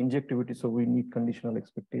about the injectivity, so we need conditional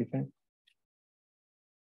expectation.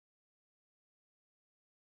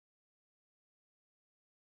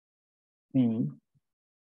 C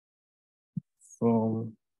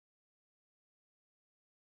from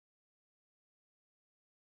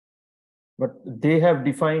but they have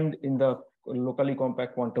defined in the locally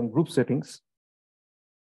compact quantum group settings.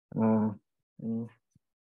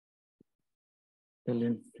 Till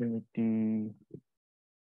infinity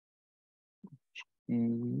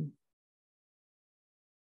E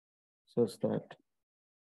such that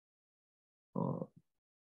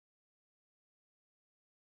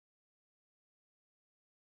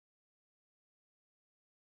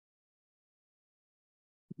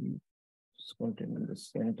it's contained in the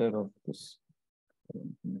center of this.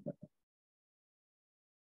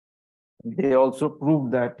 They also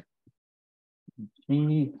proved that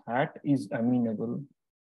G hat is amenable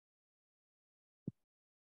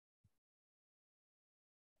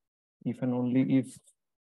if and only if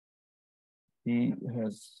he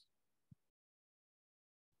has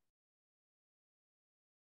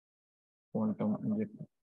quantum injection.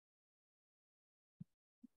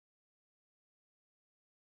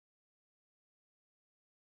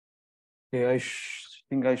 Okay, I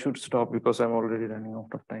think I should stop because I'm already running out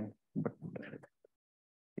of time. But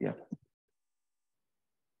yeah.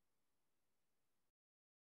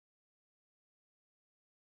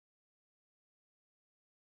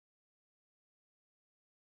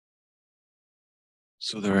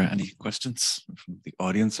 So there are any questions from the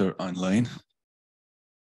audience or online?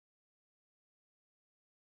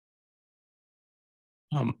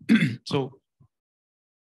 So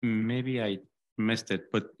maybe I missed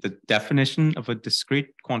it, but the definition of a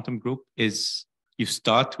discrete quantum group is you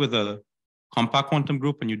start with a compact quantum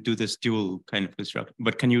group and you do this dual kind of construction.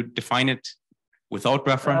 But can you define it without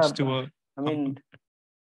reference to a? I mean,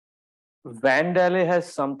 Van Dale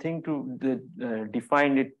has something to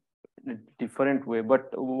define it in a different way. But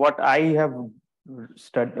what I have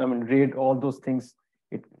studied, I mean, read all those things.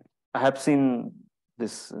 I have seen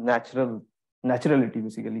this naturality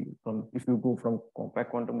basically from if you go from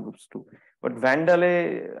compact quantum groups to. But Van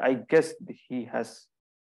Dale, I guess he has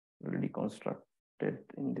already constructed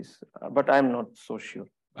in this, but I'm not so sure.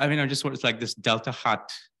 I mean, I just want it's like this delta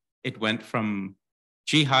hat. It went from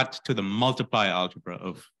G hat to the multiply algebra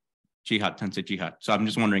of G hat tensor G hat. So I'm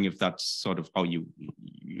just wondering if that's sort of how you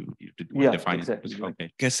define exactly. it. Okay.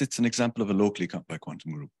 I guess it's an example of a locally compact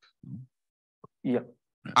quantum group. Yeah.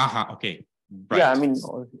 Okay. Right. Yeah, I mean,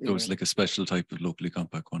 so it's like a special type of locally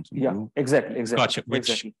compact quantum group. Exactly. Gotcha.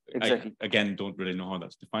 Which exactly. I, again, don't really know how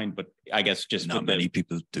that's defined, but I guess just not many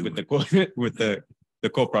people do with the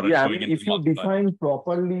co-product. Yeah, I mean, if you define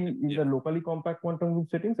properly in the locally compact quantum group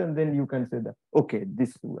settings, and then you can say that okay,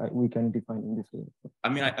 this we can define in this way. I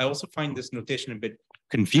mean, I also find this notation a bit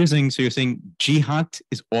confusing. So you're saying G hat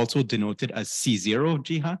is also denoted as C0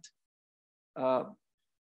 G hat?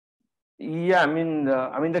 Yeah, I mean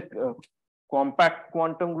the compact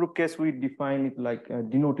quantum group case, we define it like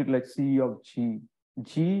denote it like C of G.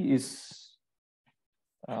 G is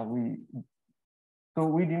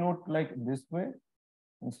we denote like this way.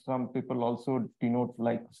 And some people also denote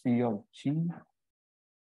like C of G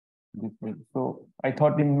this way. So I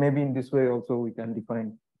thought maybe in this way also we can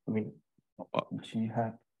define. I mean, G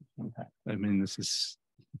hat. I mean, this is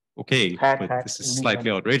okay, but this is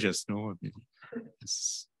slightly outrageous. No,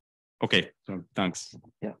 okay. So thanks.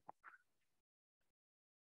 Yeah.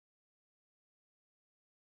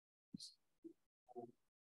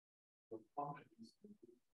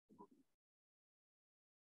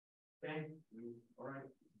 Thank you. All right.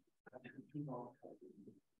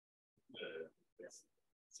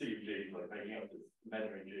 CG, like making up this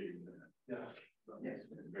measuring G. Yeah. Yes.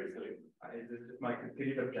 Very silly. This is my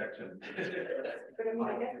continued objection. But I mean,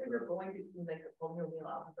 I guess we were going to do like the polynomial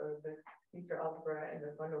algebra, the feature algebra, and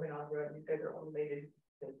the polynomial algebra. You guys are all related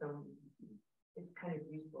to some. It's kind of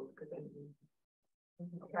useful because then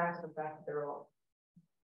you contrast the fact that they're all.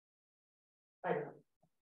 I don't know.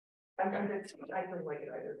 I don't like it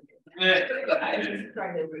either. I'm just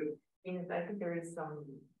trying to. I think there is some,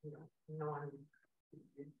 non.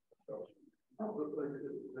 The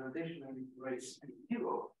notation writes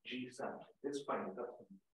zero G sub. It's fine.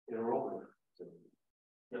 Error over. So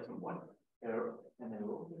just one error and then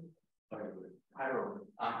over. Error.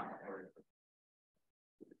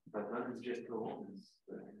 But that is just go.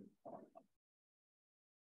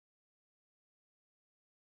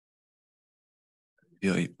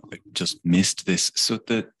 Yeah, I just missed this. So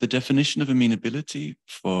the definition of amenability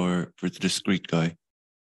for the discrete guy,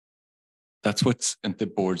 that's what's at the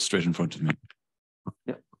board straight in front of me.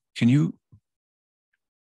 Yeah. Can you?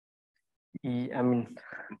 I mean,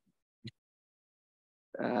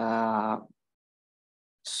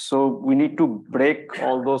 so we need to break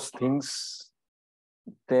all those things.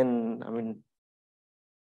 Then, I mean,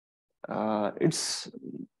 it's.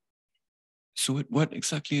 So what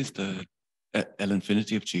exactly is the L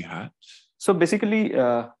infinity of G hat? So basically,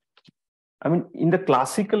 I mean, in the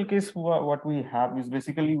classical case, what we have is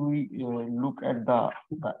basically we look at the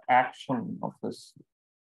action of this.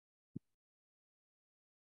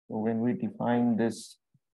 So when we define this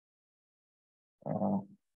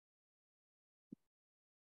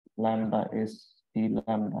lambda is d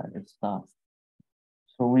lambda is star.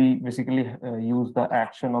 So we basically use the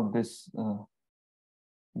action of this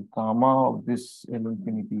gamma of this L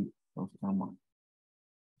infinity of gamma.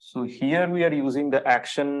 So here we are using the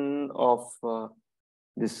action of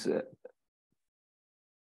this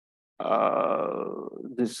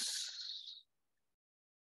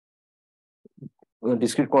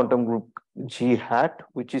discrete quantum group G hat,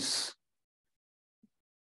 which is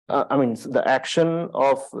I mean the action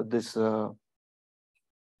of this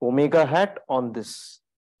omega hat on this.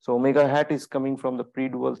 So omega hat is coming from the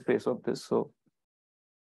pre-dual space of this. So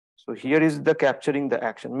here is the capturing the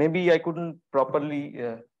action. Maybe I couldn't properly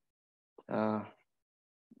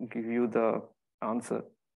give you the answer.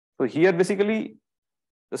 So here basically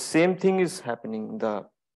the same thing is happening.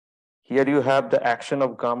 Here you have the action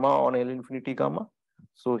of gamma on L infinity gamma.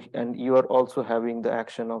 So and you are also having the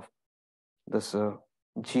action of this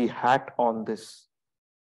G hat on this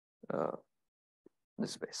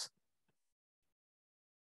this space.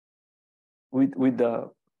 With the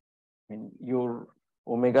your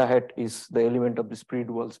omega hat is the element of this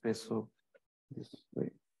pre-dual space. So this way.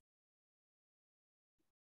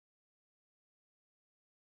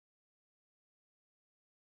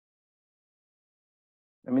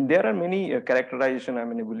 I mean, there are many characterization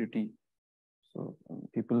amenability. So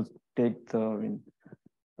people take the,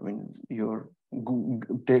 your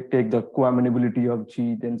take the co-amenability of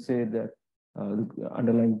G, then say that the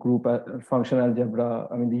underlying group function algebra.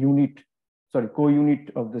 I mean, the unit, sorry,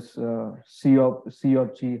 co-unit of this C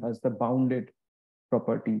of G has the bounded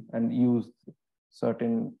property, and use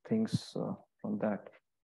certain things from that.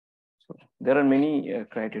 So there are many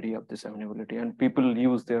criteria of this amenability, and people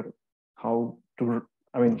use their how to.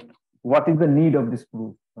 I mean, what is the need of this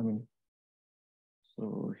proof? I mean,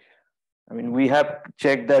 so, I mean, we have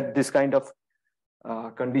checked that this kind of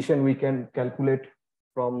condition we can calculate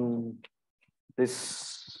from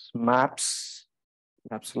this maps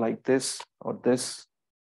like this or this.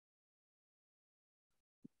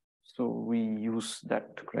 So we use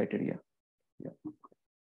that criteria. Yeah.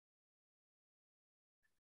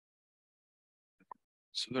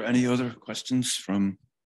 So are there any other questions from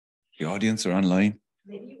the audience or online?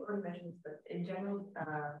 Maybe you already mentioned this, but in general,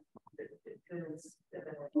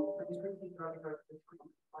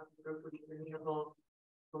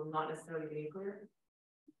 will not necessarily be nuclear.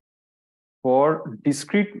 For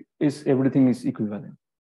discrete, is everything is equivalent,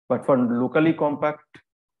 but for locally compact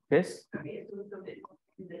case. Okay,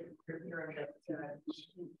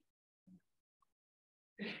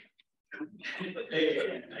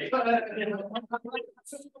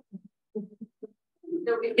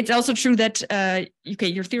 it's also true that okay,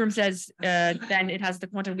 your theorem says then it has the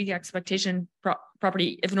quantum weak expectation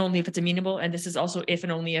property if and only if it's amenable, and this is also if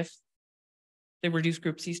and only if the reduced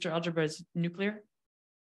group C-star algebra is nuclear.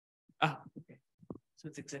 Ah, okay, so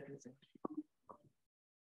it's exactly the same.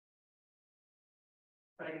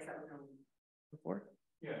 But I guess that was before.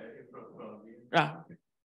 Yeah. Ah,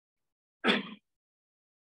 okay.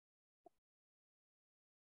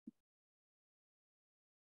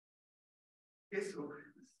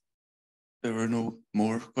 There were no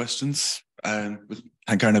more questions. We'll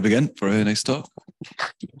thank Arnab again for a nice talk.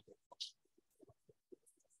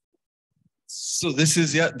 So this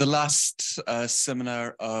is the last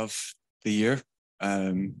seminar of the year.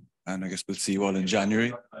 And I guess we'll see you all in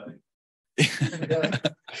January.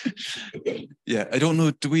 Yeah, I don't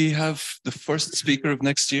know. Do we have the first speaker of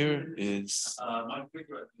next year is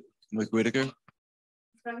Mike Whitaker?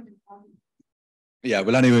 Yeah,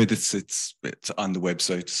 well, anyway, it's on the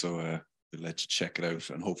website, so we'll let you check it out,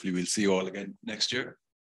 and hopefully we'll see you all again next year.